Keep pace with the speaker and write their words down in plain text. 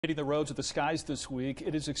Hitting the roads of the skies this week,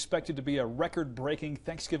 it is expected to be a record-breaking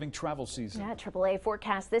Thanksgiving travel season. Yeah, AAA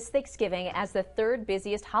forecasts this Thanksgiving as the third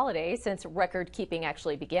busiest holiday since record-keeping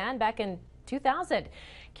actually began back in 2000.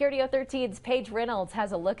 KRDO 13's Paige Reynolds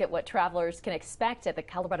has a look at what travelers can expect at the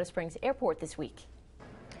Colorado Springs Airport this week.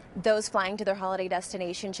 Those flying to their holiday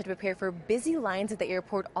destination should prepare for busy lines at the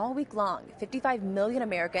airport all week long. 55 million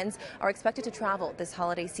Americans are expected to travel this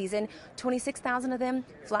holiday season, 26,000 of them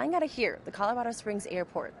flying out of here, the Colorado Springs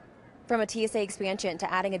Airport. From a TSA expansion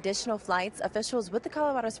to adding additional flights, officials with the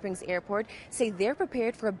Colorado Springs Airport say they're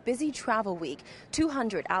prepared for a busy travel week.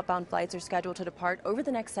 200 outbound flights are scheduled to depart over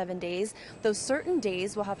the next 7 days, though certain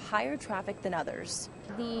days will have higher traffic than others.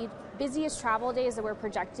 The busiest travel days that we're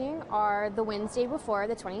projecting are the Wednesday before,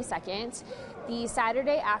 the 22nd, the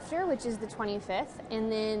Saturday after, which is the 25th,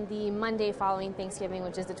 and then the Monday following Thanksgiving,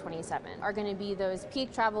 which is the 27th, are going to be those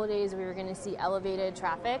peak travel days where we're going to see elevated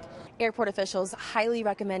traffic. Airport officials highly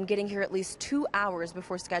recommend getting here at least 2 hours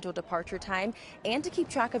before scheduled departure time and to keep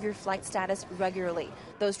track of your flight status regularly.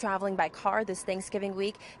 Those traveling by car this Thanksgiving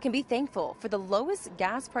week can be thankful for the lowest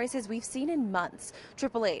gas prices we've seen in months.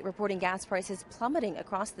 AAA reporting gas prices plummeting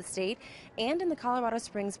across the state and in the Colorado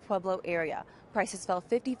Springs Pueblo area. Prices fell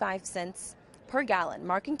 55 cents per gallon,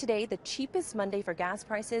 marking today the cheapest Monday for gas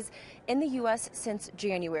prices in the U.S. since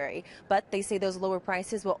January. But they say those lower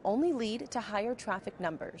prices will only lead to higher traffic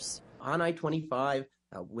numbers. On I-25,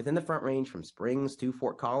 within the Front Range from Springs to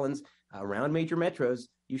Fort Collins, around major metros,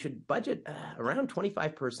 you should budget around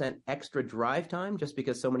 25% extra drive time just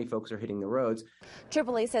because so many folks are hitting the roads.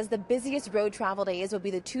 AAA says the busiest road travel days will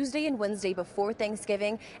be the Tuesday and Wednesday before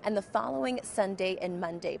Thanksgiving and the following Sunday and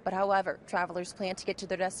Monday. But however, travelers plan to get to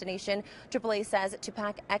their destination, AAA says to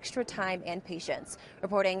pack extra time and patience.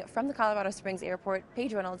 Reporting from the Colorado Springs Airport,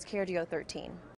 Paige Reynolds, KRDO 13.